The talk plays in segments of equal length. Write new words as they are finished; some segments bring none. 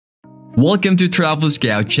Welcome to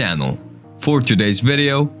TravelScout channel. For today's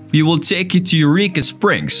video, we will take you to Eureka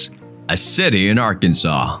Springs, a city in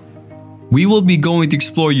Arkansas. We will be going to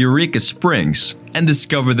explore Eureka Springs and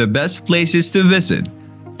discover the best places to visit,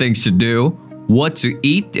 things to do, what to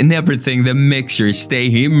eat, and everything that makes your stay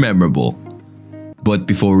here memorable. But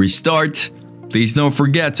before we start, please don't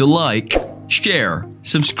forget to like, share,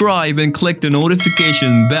 subscribe, and click the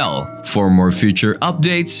notification bell for more future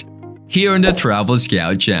updates here on the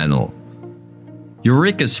TravelScout channel.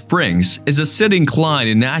 Eureka Springs is a city inclined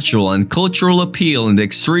in natural and cultural appeal in the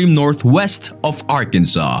extreme northwest of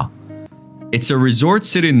Arkansas. It's a resort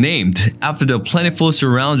city named after the plentiful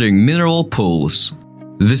surrounding mineral pools.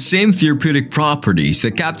 The same therapeutic properties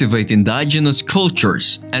that captivate indigenous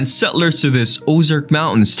cultures and settlers to this Ozark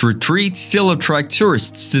Mountains retreat still attract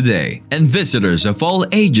tourists today, and visitors of all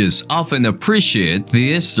ages often appreciate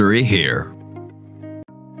the history here.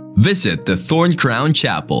 Visit the Thorn Crown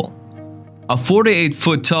Chapel, a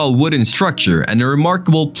 48-foot tall wooden structure and a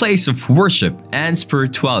remarkable place of worship and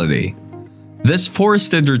spirituality. This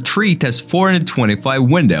forested retreat has 425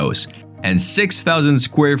 windows and 6,000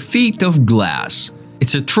 square feet of glass.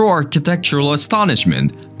 It's a true architectural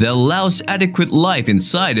astonishment that allows adequate light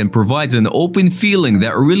inside and provides an open feeling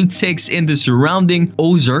that really takes in the surrounding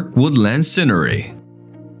Ozark woodland scenery.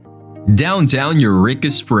 Downtown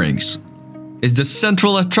Eureka Springs is the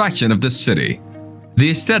central attraction of the city. The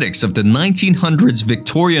aesthetics of the 1900s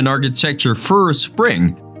Victorian architecture Furrow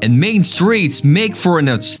Spring and main streets make for an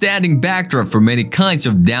outstanding backdrop for many kinds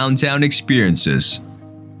of downtown experiences.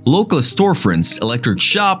 Local storefronts, electric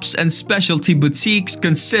shops, and specialty boutiques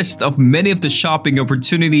consist of many of the shopping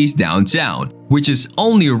opportunities downtown, which is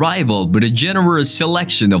only rivaled by a generous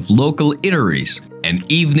selection of local eateries and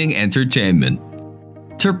evening entertainment.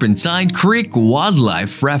 Turpentine Creek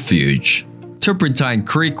Wildlife Refuge. Turpentine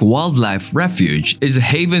Creek Wildlife Refuge is a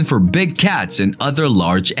haven for big cats and other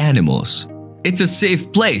large animals. It's a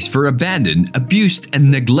safe place for abandoned, abused,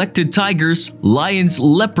 and neglected tigers, lions,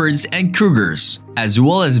 leopards, and cougars, as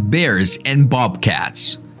well as bears and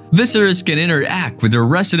bobcats. Visitors can interact with the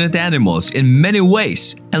resident animals in many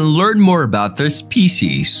ways and learn more about their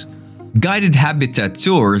species. Guided habitat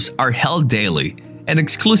tours are held daily, and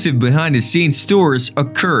exclusive behind-the-scenes tours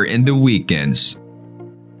occur in the weekends.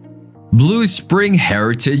 Blue Spring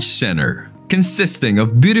Heritage Center, consisting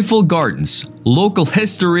of beautiful gardens, local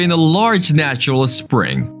history, and a large natural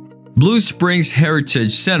spring. Blue Springs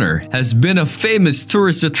Heritage Center has been a famous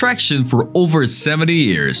tourist attraction for over 70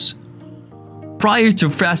 years. Prior to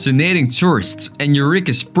fascinating tourists and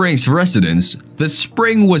Eureka Springs residents, the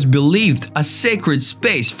spring was believed a sacred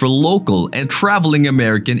space for local and traveling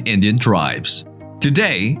American Indian tribes.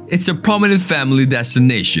 Today, it's a prominent family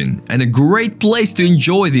destination and a great place to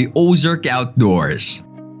enjoy the Ozark outdoors.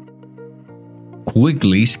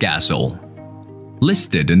 Quigley's Castle.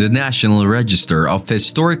 Listed in the National Register of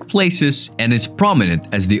Historic Places and is prominent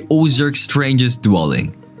as the Ozark's strangest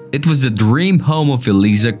dwelling. It was the dream home of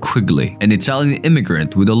Eliza Quigley, an Italian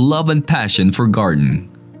immigrant with a love and passion for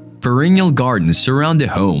gardening. Perennial gardens surround the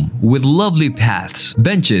home with lovely paths,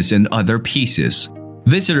 benches, and other pieces.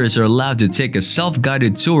 Visitors are allowed to take a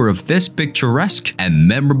self-guided tour of this picturesque and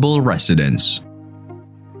memorable residence.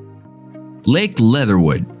 Lake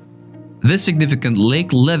Leatherwood. This significant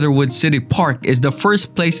Lake Leatherwood City Park is the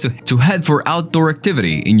first place to head for outdoor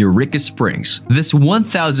activity in Eureka Springs. This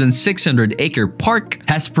 1,600-acre park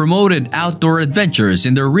has promoted outdoor adventures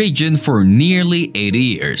in the region for nearly 80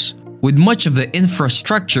 years, with much of the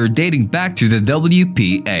infrastructure dating back to the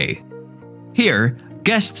WPA. Here,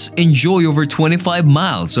 guests enjoy over 25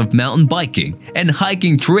 miles of mountain biking and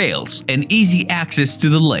hiking trails and easy access to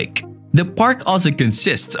the lake. The park also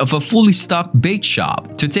consists of a fully stocked bait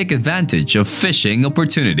shop to take advantage of fishing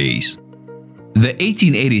opportunities. The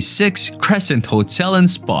 1886 Crescent Hotel and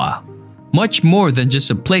Spa. Much more than just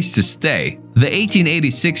a place to stay, the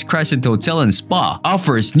 1886 Crescent Hotel and Spa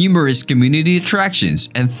offers numerous community attractions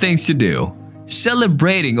and things to do.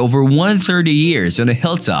 Celebrating over 130 years on a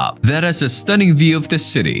hilltop that has a stunning view of the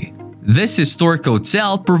city. This historic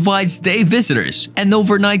hotel provides day visitors and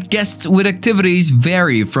overnight guests with activities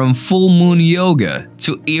vary from full moon yoga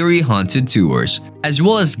to eerie haunted tours, as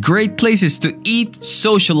well as great places to eat,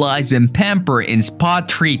 socialize, and pamper in spa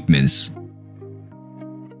treatments.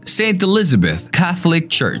 St. Elizabeth Catholic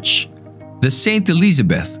Church. The St.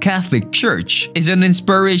 Elizabeth Catholic Church is an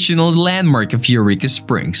inspirational landmark of Eureka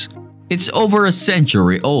Springs. It's over a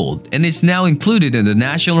century old and is now included in the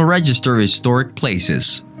National Register of Historic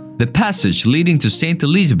Places. The passage leading to St.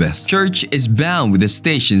 Elizabeth Church is bound with the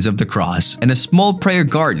Stations of the Cross, and a small prayer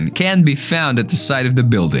garden can be found at the side of the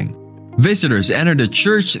building. Visitors enter the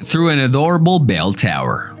church through an adorable bell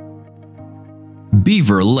tower.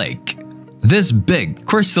 Beaver Lake. This big,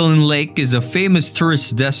 crystalline lake is a famous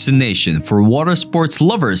tourist destination for water sports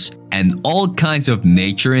lovers and all kinds of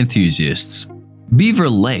nature enthusiasts. Beaver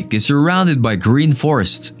Lake is surrounded by green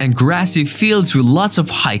forests and grassy fields with lots of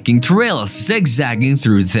hiking trails zigzagging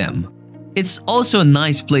through them. It's also a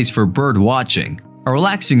nice place for bird watching, a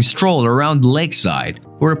relaxing stroll around the lakeside,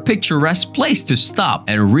 or a picturesque place to stop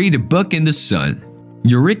and read a book in the sun.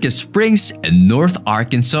 Eureka Springs and North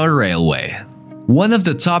Arkansas Railway. One of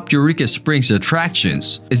the top Eureka Springs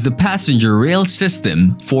attractions is the passenger rail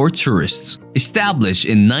system for tourists. Established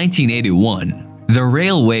in 1981, the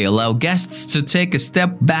railway allowed guests to take a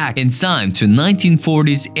step back in time to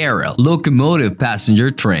 1940s era locomotive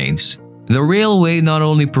passenger trains. The railway not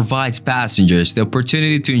only provides passengers the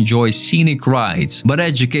opportunity to enjoy scenic rides, but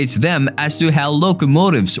educates them as to how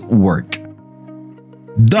locomotives work.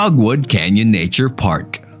 Dogwood Canyon Nature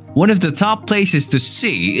Park. One of the top places to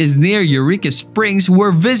see is near Eureka Springs,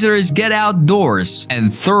 where visitors get outdoors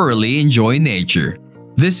and thoroughly enjoy nature.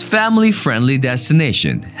 This family-friendly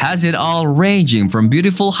destination has it all, ranging from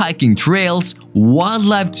beautiful hiking trails,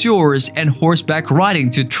 wildlife tours, and horseback riding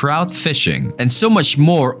to trout fishing, and so much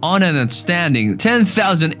more on an outstanding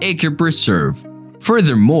 10,000-acre preserve.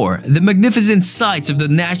 Furthermore, the magnificent sights of the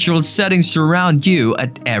natural settings surround you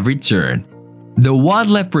at every turn. The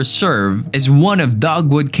Wildlife Preserve is one of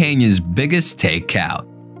Dogwood Canyon's biggest takeout.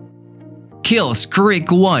 Kills Creek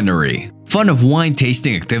Winery. Fun of wine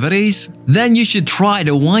tasting activities? Then you should try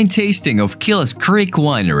the wine tasting of Kills Creek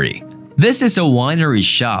Winery. This is a winery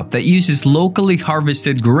shop that uses locally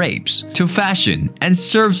harvested grapes to fashion and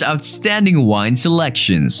serves outstanding wine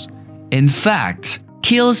selections. In fact,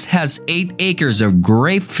 Kills has 8 acres of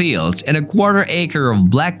grape fields and a quarter acre of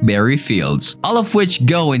blackberry fields, all of which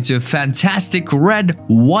go into fantastic red,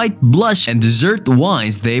 white, blush, and dessert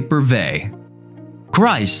wines they purvey.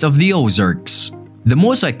 Christ of the Ozarks. The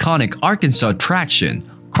most iconic Arkansas attraction,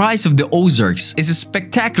 Christ of the Ozarks, is a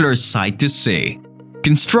spectacular sight to see.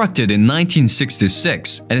 Constructed in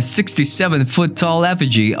 1966 and a 67-foot tall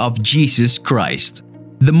effigy of Jesus Christ.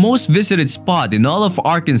 The most visited spot in all of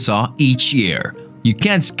Arkansas each year. You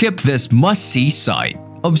can't skip this must-see sight.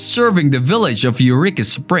 Observing the village of Eureka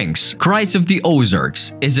Springs, Christ of the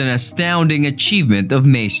Ozarks, is an astounding achievement of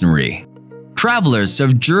masonry. Travelers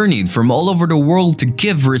have journeyed from all over the world to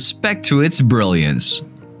give respect to its brilliance.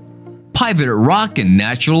 Pivot Rock and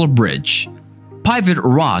Natural Bridge. Pivot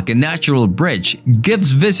Rock and Natural Bridge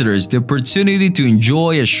gives visitors the opportunity to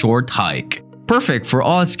enjoy a short hike. Perfect for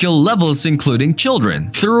all skill levels including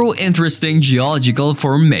children, through interesting geological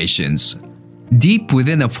formations. Deep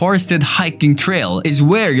within a forested hiking trail is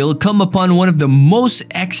where you'll come upon one of the most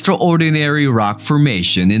extraordinary rock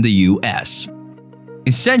formation in the US.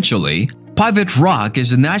 Essentially, Pivot Rock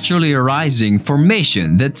is a naturally arising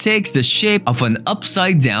formation that takes the shape of an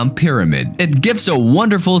upside-down pyramid. It gives a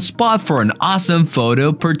wonderful spot for an awesome photo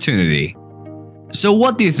opportunity. So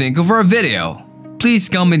what do you think of our video? Please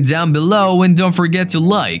comment down below and don't forget to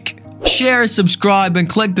like, share, subscribe, and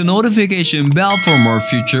click the notification bell for more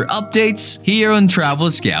future updates here on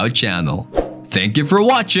TravelScout channel. Thank you for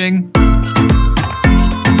watching!